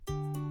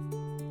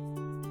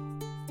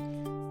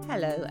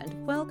Hello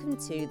and welcome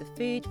to the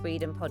Food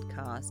Freedom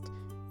Podcast.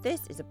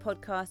 This is a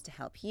podcast to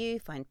help you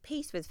find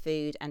peace with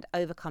food and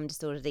overcome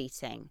disordered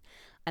eating.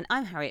 And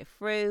I'm Harriet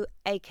Frew,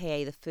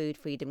 aka the Food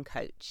Freedom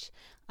Coach.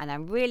 And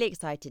I'm really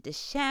excited to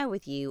share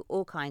with you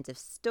all kinds of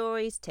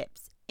stories,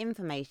 tips,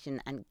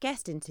 information and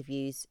guest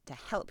interviews to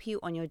help you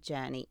on your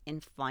journey in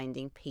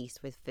finding peace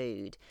with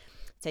food.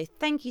 So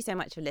thank you so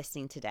much for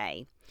listening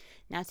today.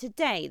 Now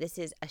today, this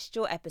is a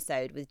short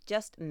episode with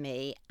just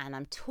me, and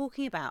I'm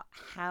talking about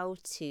how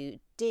to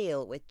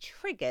deal with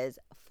triggers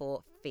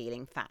for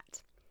feeling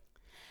fat.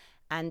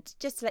 And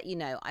just to let you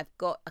know, I've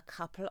got a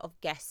couple of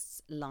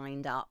guests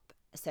lined up.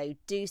 So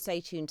do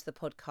stay tuned to the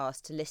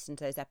podcast to listen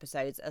to those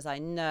episodes, as I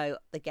know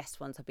the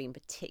guest ones have been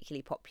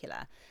particularly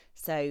popular.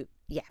 So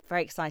yeah,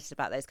 very excited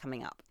about those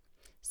coming up.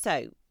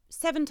 So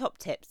 7 top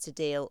tips to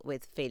deal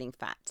with feeling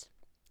fat.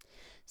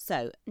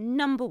 So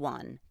number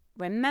 1,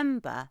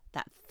 remember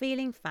that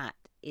feeling fat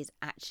is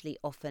actually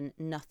often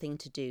nothing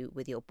to do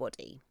with your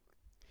body.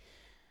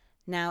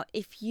 Now,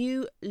 if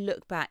you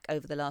look back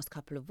over the last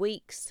couple of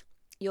weeks,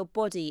 your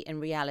body in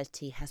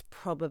reality has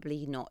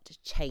probably not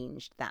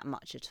changed that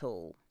much at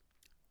all.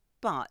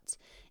 But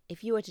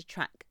if you were to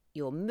track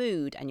your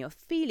mood and your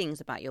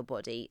feelings about your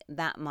body,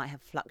 that might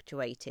have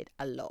fluctuated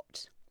a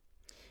lot.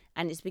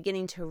 And it's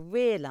beginning to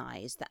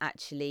realise that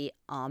actually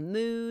our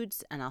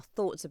moods and our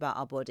thoughts about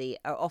our body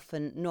are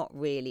often not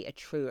really a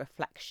true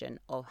reflection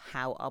of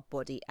how our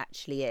body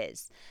actually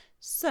is.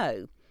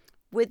 So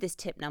with this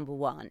tip number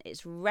 1,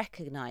 it's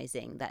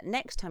recognising that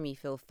next time you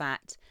feel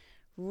fat,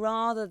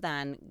 rather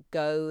than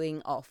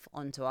going off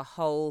onto a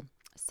whole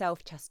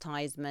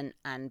self-chastisement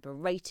and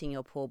berating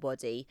your poor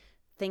body,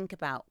 think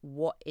about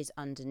what is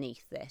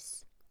underneath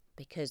this,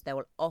 because there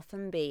will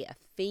often be a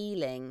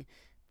feeling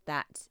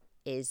that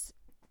is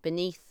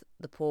beneath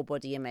the poor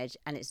body image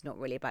and it's not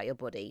really about your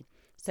body.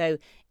 So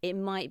it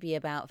might be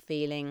about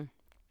feeling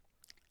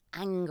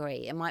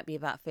angry, it might be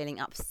about feeling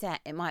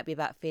upset, it might be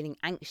about feeling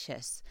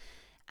anxious,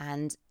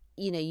 and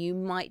you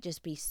might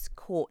just be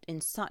caught in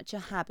such a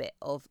habit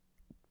of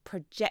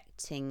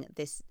projecting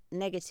this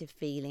negative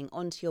feeling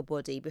onto your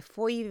body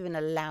before you've even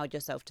allowed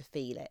yourself to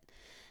feel it.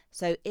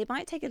 So it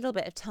might take a little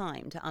bit of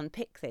time to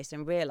unpick this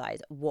and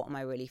realise, what am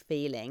I really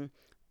feeling?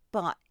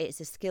 But it's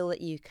a skill that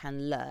you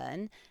can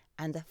learn.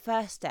 And the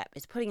first step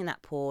is putting in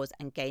that pause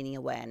and gaining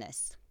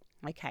awareness.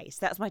 Okay, so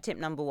that's my tip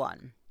number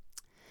 1.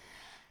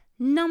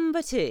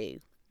 Number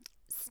 2,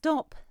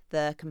 stop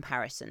the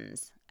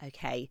comparisons.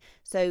 Okay,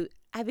 so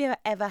have you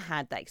ever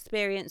had that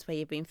experience where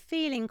you've been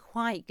feeling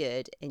quite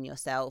good in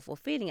yourself, or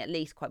feeling at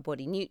least quite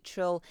body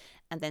neutral,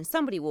 and then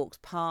somebody walks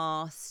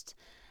past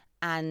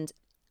and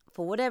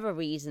for whatever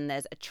reason,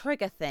 there's a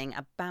trigger thing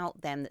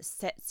about them that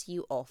sets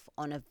you off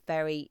on a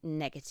very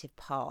negative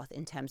path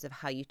in terms of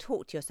how you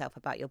talk to yourself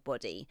about your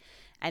body.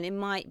 And it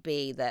might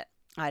be that,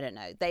 I don't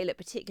know, they look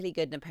particularly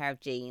good in a pair of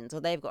jeans, or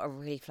they've got a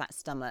really flat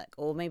stomach,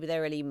 or maybe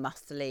they're really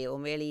muscly or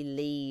really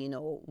lean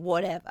or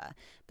whatever.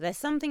 But there's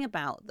something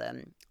about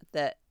them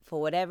that for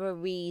whatever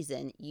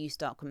reason you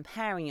start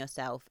comparing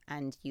yourself,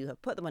 and you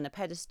have put them on a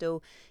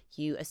pedestal.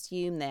 You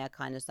assume they are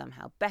kind of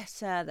somehow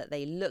better, that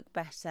they look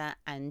better,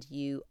 and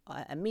you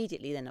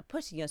immediately then are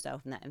putting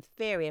yourself in that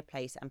inferior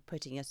place and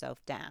putting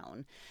yourself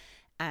down.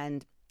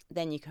 And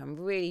then you can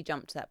really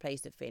jump to that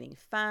place of feeling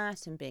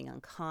fat and being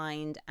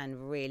unkind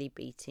and really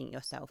beating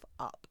yourself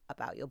up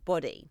about your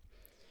body.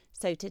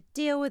 So to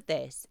deal with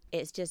this,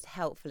 it's just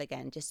helpful,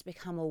 again, just to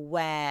become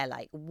aware,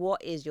 like,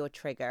 what is your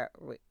trigger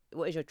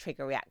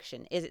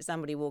reaction? Is it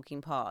somebody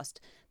walking past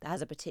that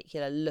has a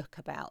particular look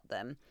about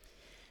them?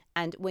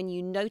 And when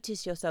you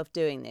notice yourself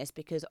doing this,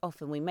 because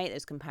often we make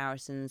those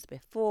comparisons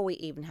before we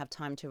even have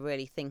time to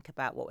really think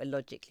about what we're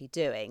logically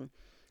doing,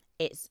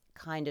 it's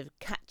kind of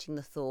catching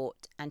the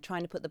thought and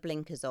trying to put the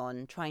blinkers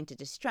on, trying to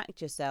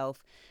distract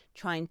yourself,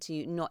 trying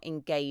to not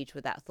engage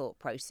with that thought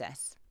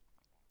process.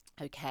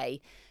 Okay,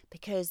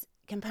 because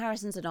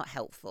comparisons are not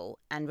helpful.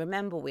 And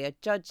remember, we are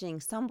judging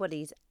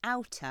somebody's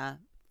outer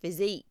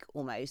physique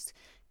almost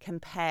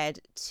compared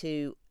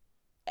to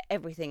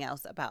everything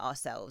else about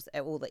ourselves,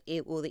 all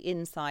the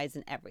insides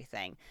and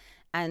everything.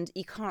 And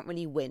you can't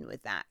really win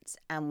with that.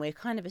 And we're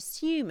kind of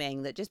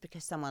assuming that just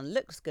because someone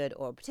looks good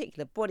or a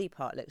particular body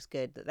part looks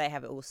good, that they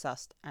have it all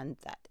sussed, and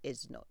that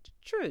is not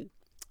true.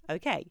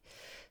 Okay,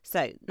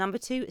 so number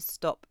 2 is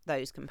stop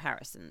those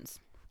comparisons.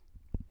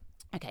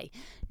 Okay,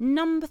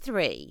 number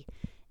 3,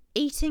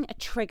 eating a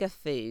trigger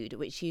food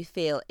which you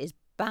feel is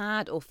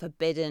bad or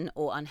forbidden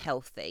or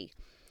unhealthy.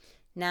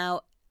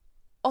 Now,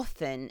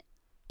 often,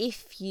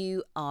 if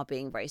you are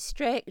being very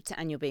strict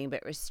and you're being a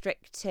bit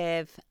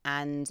restrictive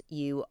and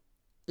you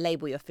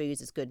label your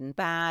foods as good and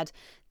bad,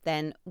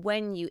 then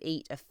when you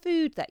eat a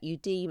food that you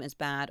deem as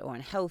bad or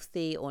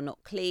unhealthy or not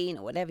clean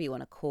or whatever you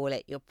want to call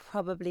it, you're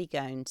probably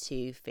going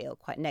to feel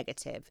quite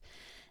negative.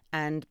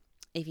 And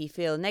if you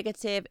feel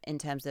negative in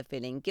terms of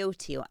feeling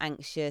guilty or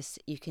anxious,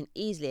 you can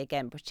easily,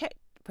 again,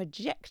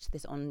 project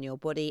this on your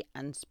body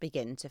and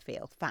begin to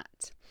feel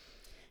fat.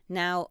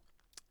 Now,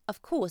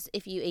 of course,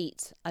 if you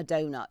eat a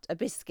donut, a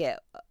biscuit,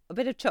 a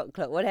bit of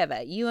chocolate,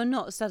 whatever, you are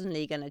not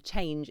suddenly going to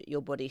change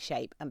your body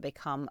shape and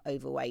become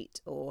overweight,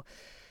 or,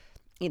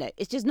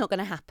 it's just not going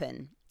to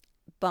happen.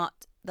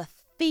 But the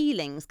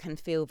feelings can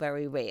feel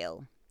very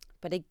real.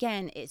 But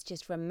again, it's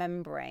just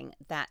remembering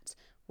that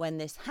when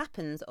this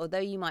happens, although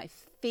you might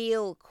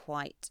feel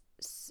quite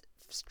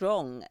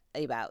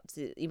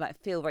you might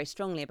feel very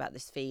strongly about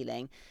this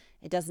feeling,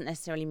 it doesn't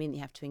necessarily mean you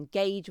have to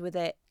engage with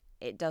it.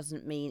 It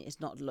doesn't mean it's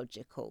not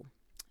logical.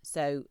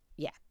 So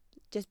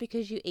just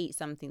because you eat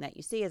something that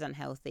you see as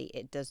unhealthy,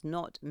 it does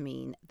not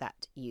mean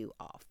that you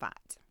are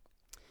fat.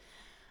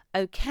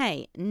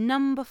 Okay,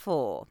 number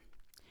 4,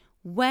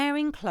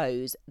 wearing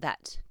clothes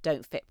that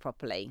don't fit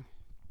properly.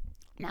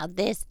 Now,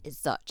 this is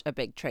such a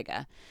big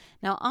trigger.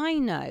 Now, I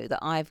know that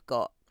I've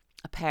got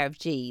a pair of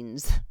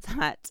jeans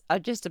that are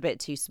just a bit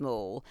too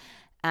small,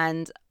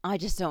 and I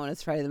just don't want to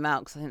throw them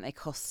out because I think they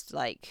cost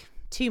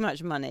too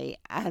much money,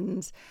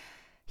 and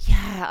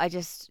it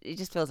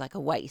just feels like a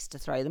waste to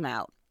throw them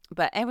out.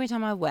 But every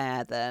time I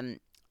wear them,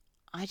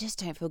 I just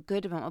don't feel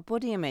good about my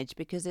body image,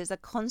 because it's a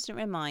constant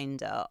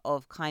reminder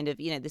of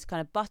this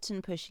kind of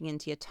button pushing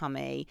into your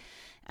tummy,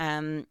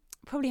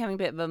 probably having a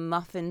bit of a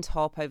muffin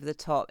top over the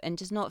top, and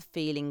just not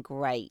feeling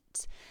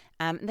great.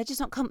 They're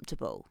just not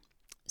comfortable.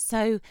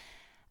 So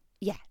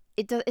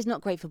it's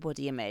not great for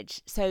body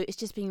image. So it's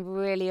just being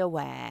really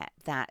aware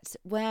that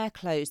wear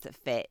clothes that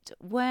fit,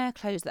 wear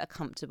clothes that are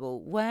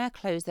comfortable, wear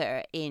clothes that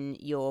are in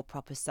your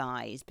proper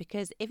size.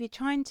 Because if you're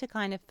trying to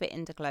kind of fit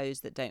into clothes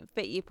that don't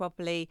fit you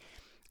properly,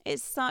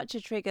 it's such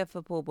a trigger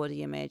for poor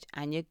body image,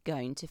 and you're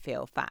going to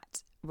feel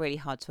fat. Really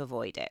hard to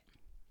avoid it.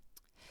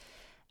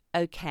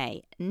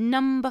 Okay,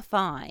 number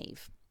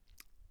 5.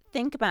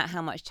 Think about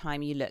how much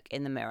time you look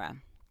in the mirror.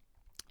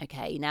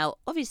 Okay, now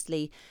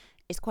obviously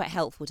it's quite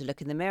helpful to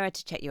look in the mirror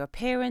to check your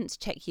appearance,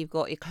 check you've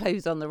got your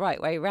clothes on the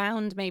right way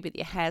round, maybe that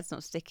your hair's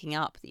not sticking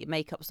up, that your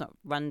makeup's not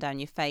run down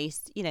your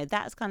face.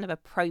 That's kind of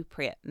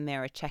appropriate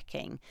mirror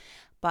checking.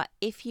 But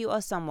if you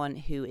are someone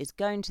who is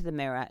going to the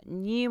mirror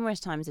numerous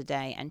times a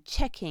day and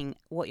checking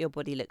what your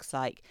body looks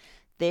like,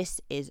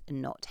 this is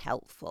not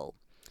helpful,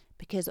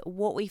 because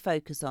what we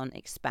focus on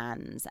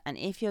expands. And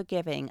if you're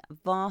giving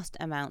vast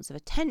amounts of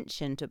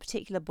attention to a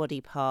particular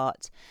body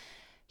part,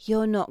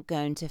 you're not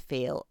going to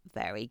feel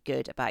very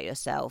good about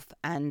yourself.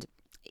 And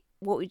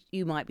what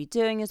you might be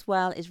doing as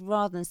well is,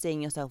 rather than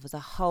seeing yourself as a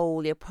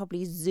whole, you're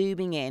probably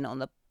zooming in on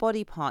the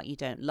body part you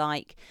don't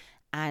like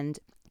and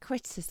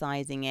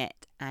criticizing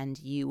it, and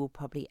you will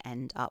probably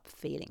end up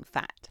feeling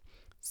fat.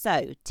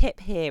 So, tip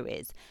here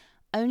is,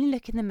 only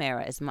look in the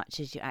mirror as much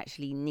as you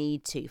actually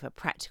need to for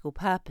practical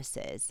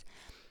purposes.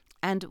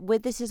 And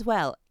with this as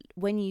well,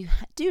 when you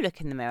do look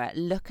in the mirror,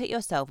 look at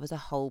yourself as a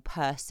whole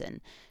person.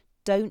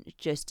 Don't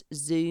just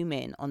zoom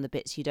in on the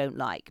bits you don't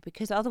like,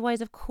 because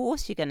otherwise, of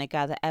course, you're going to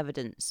gather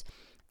evidence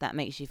that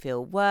makes you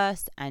feel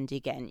worse, and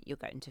again, you're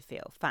going to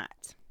feel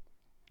fat.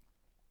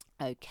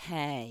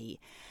 Okay,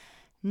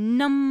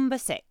 number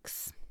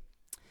 6.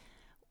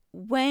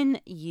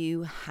 When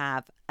you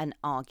have an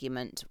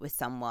argument with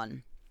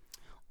someone,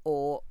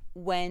 or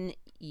when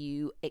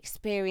you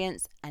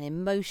experience an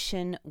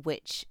emotion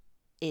which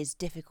is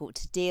difficult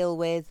to deal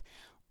with,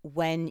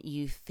 when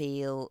you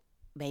feel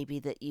maybe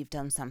that you've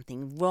done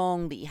something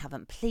wrong, that you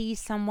haven't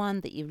pleased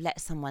someone, that you've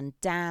let someone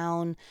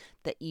down,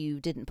 that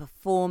you didn't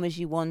perform as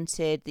you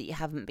wanted, that you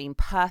haven't been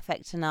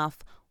perfect enough,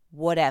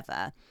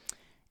 whatever.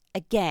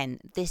 Again,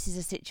 this is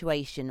a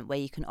situation where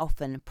you can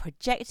often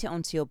project it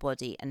onto your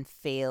body and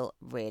feel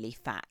really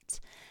fat.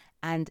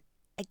 And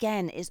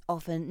again, it's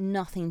often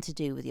nothing to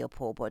do with your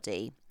poor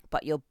body,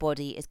 but your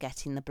body is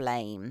getting the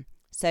blame.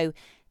 So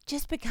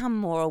just become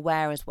more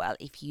aware as well.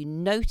 If you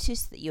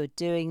notice that you're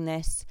doing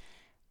this,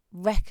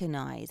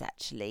 recognize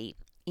actually,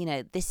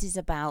 this is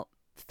about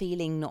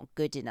feeling not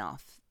good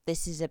enough.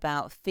 This is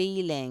about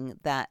feeling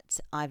that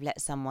I've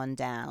let someone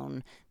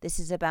down. This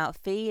is about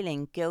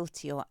feeling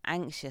guilty or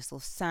anxious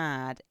or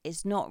sad.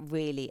 It's not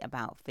really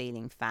about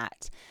feeling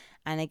fat.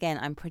 And again,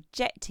 I'm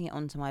projecting it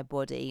onto my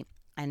body,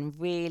 and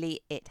really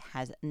it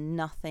has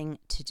nothing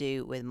to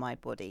do with my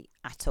body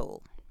at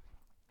all.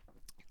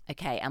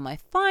 Okay, and my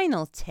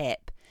final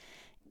tip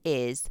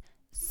is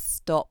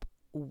stop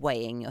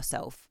weighing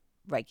yourself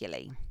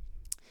regularly.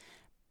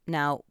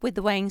 Now, with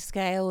the weighing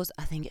scales,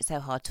 I think it's so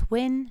hard to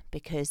win,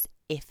 because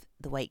if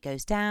the weight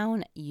goes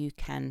down, you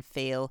can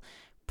feel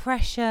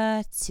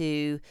pressure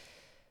to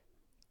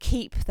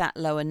keep that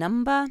lower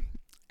number.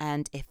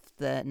 And if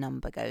the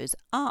number goes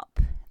up,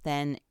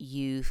 then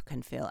you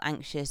can feel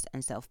anxious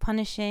and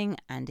self-punishing.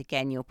 And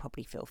again, you'll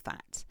probably feel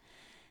fat.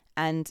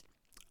 And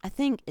I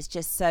think it's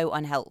just so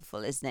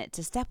unhelpful, isn't it,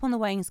 to step on the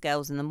weighing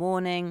scales in the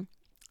morning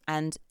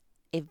and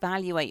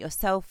evaluate your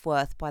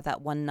self-worth by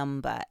that one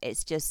number.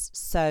 It's just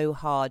so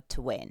hard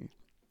to win.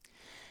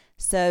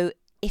 So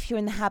if you're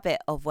in the habit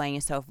of weighing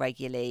yourself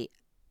regularly,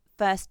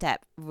 first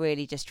step,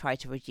 really just try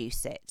to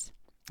reduce it.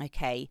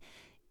 Okay,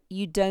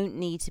 you don't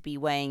need to be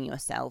weighing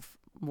yourself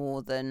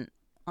more than,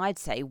 I'd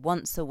say,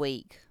 once a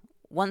week,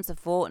 once a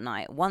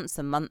fortnight, once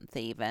a month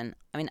even.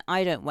 I mean,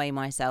 I don't weigh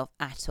myself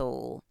at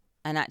all.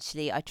 and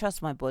actually I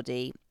trust my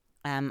body.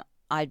 I'm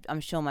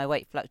sure my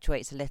weight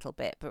fluctuates a little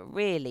bit, but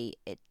really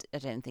I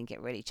don't think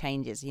it really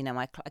changes.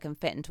 I can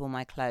fit into all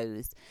my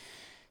clothes.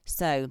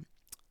 So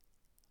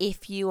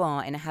if you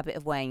are in a habit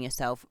of weighing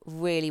yourself,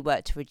 really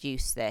work to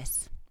reduce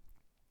this,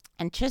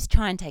 and just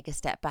try and take a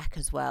step back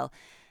as well.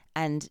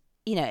 And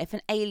if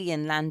an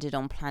alien landed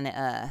on planet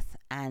Earth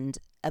and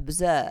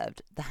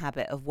observed the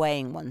habit of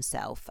weighing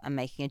oneself and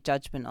making a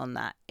judgment on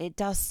that, it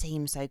does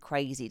seem so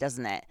crazy,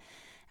 doesn't it?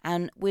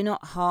 And we're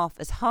not half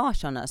as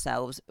harsh on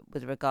ourselves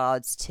with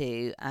regards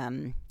to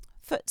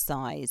foot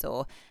size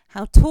or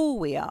how tall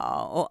we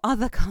are or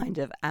other kind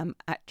of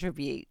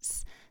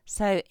attributes.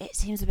 So it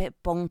seems a bit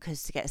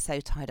bonkers to get so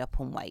tied up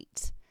on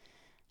weight.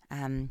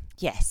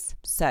 Yes,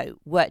 so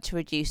work to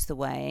reduce the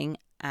weighing,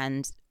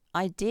 and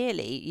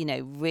ideally,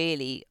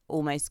 really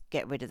almost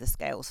get rid of the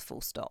scales,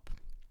 full stop.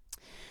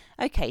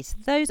 Okay, so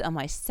those are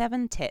my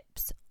 7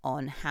 tips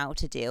on how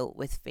to deal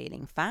with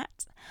feeling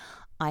fat.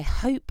 I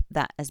hope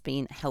that has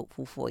been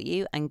helpful for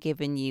you and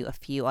given you a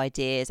few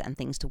ideas and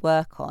things to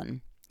work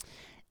on.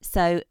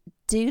 So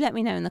do let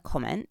me know in the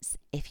comments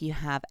if you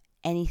have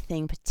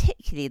anything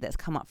particularly that's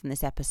come up from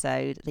this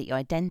episode that you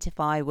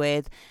identify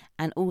with,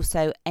 and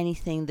also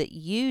anything that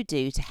you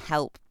do to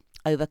help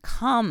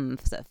overcome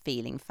sort of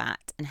feeling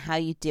fat and how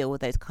you deal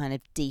with those kind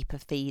of deeper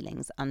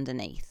feelings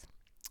underneath.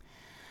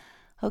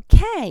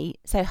 Okay,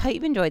 so I hope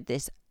you've enjoyed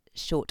this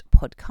short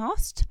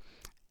podcast.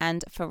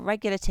 And for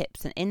regular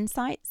tips and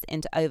insights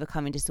into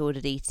overcoming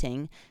disordered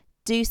eating,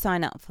 do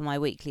sign up for my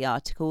weekly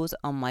articles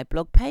on my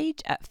blog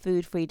page at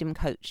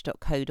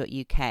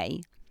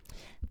foodfreedomcoach.co.uk.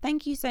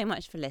 Thank you so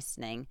much for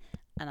listening,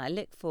 and I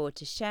look forward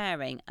to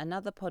sharing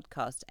another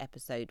podcast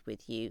episode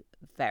with you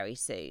very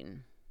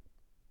soon.